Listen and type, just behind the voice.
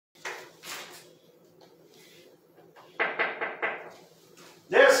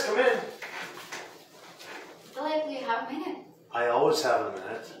always have a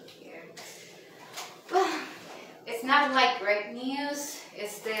minute. Well, it's not like great news.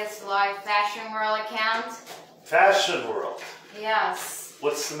 It's this like Fashion World account. Fashion World. Yes.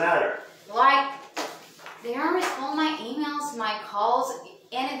 What's the matter? Like, they don't respond my emails, my calls,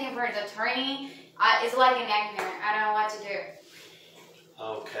 anything for the attorney. It's like a nightmare. I don't know what to do.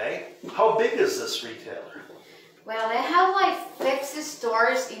 Okay. How big is this retailer? Well, they have like 50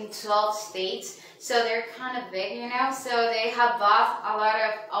 stores in 12 states, so they're kind of big, you know. So they have bought a lot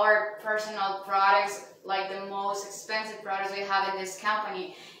of our personal products, like the most expensive products we have in this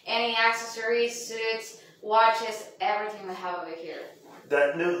company. Any accessories, suits, watches, everything we have over here.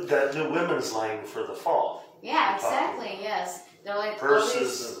 That new women's line for the fall. Yeah, exactly. Yes, they're like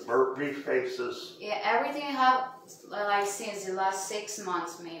purses and briefcases. Yeah, everything I have like since the last 6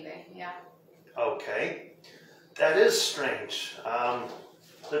 months, maybe. Yeah. Okay, that is strange.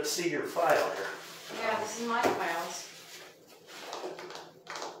 Let's see your file here. Yeah, this is my files.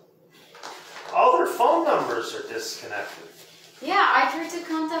 All their phone numbers are disconnected. Yeah, I try to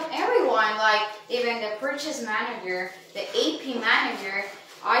contact everyone, like even the purchase manager, the AP manager.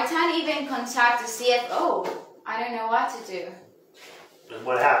 I can't even contact the CFO. I don't know what to do. And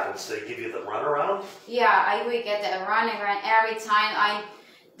what happens? They give you the runaround? Yeah, I will get the run every time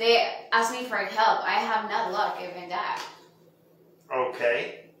they ask me for help. I have not luck even that.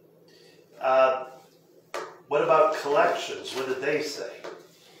 Okay. What about collections? What did they say?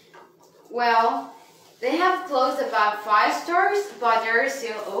 Well, they have closed about 5 stores, but they're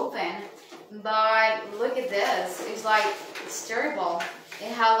still open. But look at this. It's like, it's terrible. They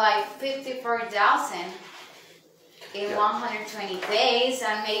have like 54,000 in 120 days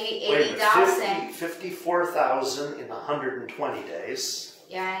and maybe 80,000. 54,000 in 120 days.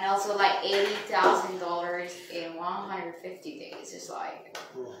 Yeah, and also like $80,000 in 150 days. It's like...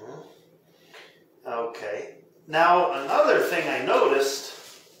 Okay. Now, another thing I noticed,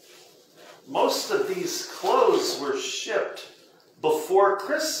 most of these clothes were shipped before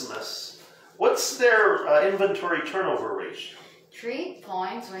Christmas. What's their inventory turnover ratio?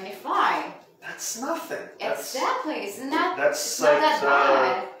 3.25. That's nothing. Exactly. It's not that's not like, that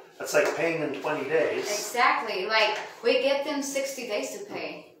bad. That's like paying in 20 days. Exactly. Like, we get them 60 days to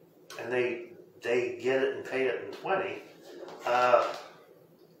pay. And they get it and pay it in 20.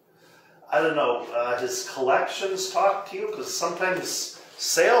 I don't know, has collections talked to you? Because sometimes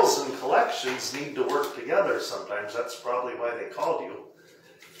sales and collections need to work together sometimes. That's probably why they called you.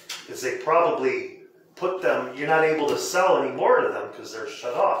 Because they probably put them, you're not able to sell any more to them because they're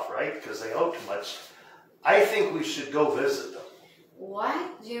shut off, right? Because they owe too much. I think we should go visit them.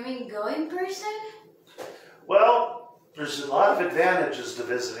 What? Do you mean go in person? Well, there's a lot of advantages to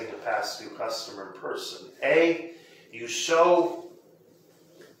visiting a past due customer in person. A, you show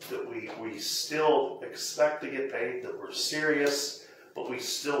that we still expect to get paid, that we're serious, but we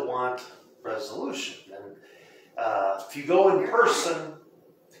still want resolution. And if you go in person,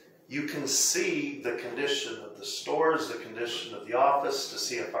 you can see the condition of the stores, the condition of the office, to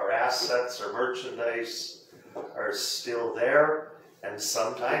see if our assets or merchandise are still there. And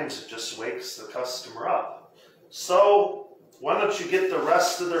sometimes it just wakes the customer up. So why don't you get the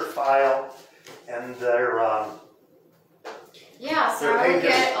rest of their file and their yeah, so I will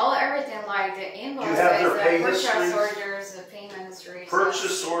get everything like the invoices, the purchase orders, the payment histories.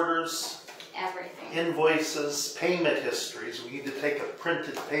 Purchase orders, everything. Invoices, payment histories. We need to take a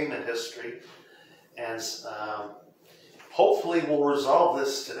printed payment history, and hopefully we'll resolve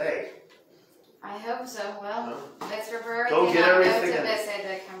this today. I hope so. Well, let's prepare go get everything. To visit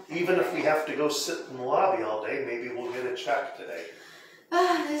the company. Even if we have to go sit in the lobby all day, maybe we'll get a check today.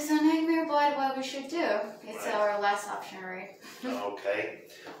 This is a nightmare, but what we should do. It's our last option, right? Okay.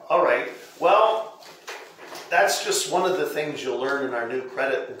 All right. Well, that's just one of the things you'll learn in our new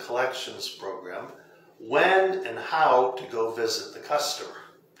credit and collections program. When and how to go visit the customer.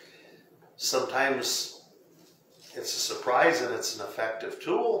 Sometimes it's a surprise and it's an effective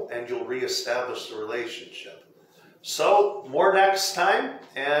tool, and you'll reestablish the relationship. So, more next time,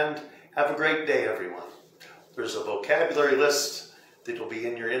 and have a great day, everyone. There's a vocabulary list that will be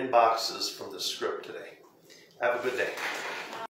in your inboxes from the script today. Have a good day.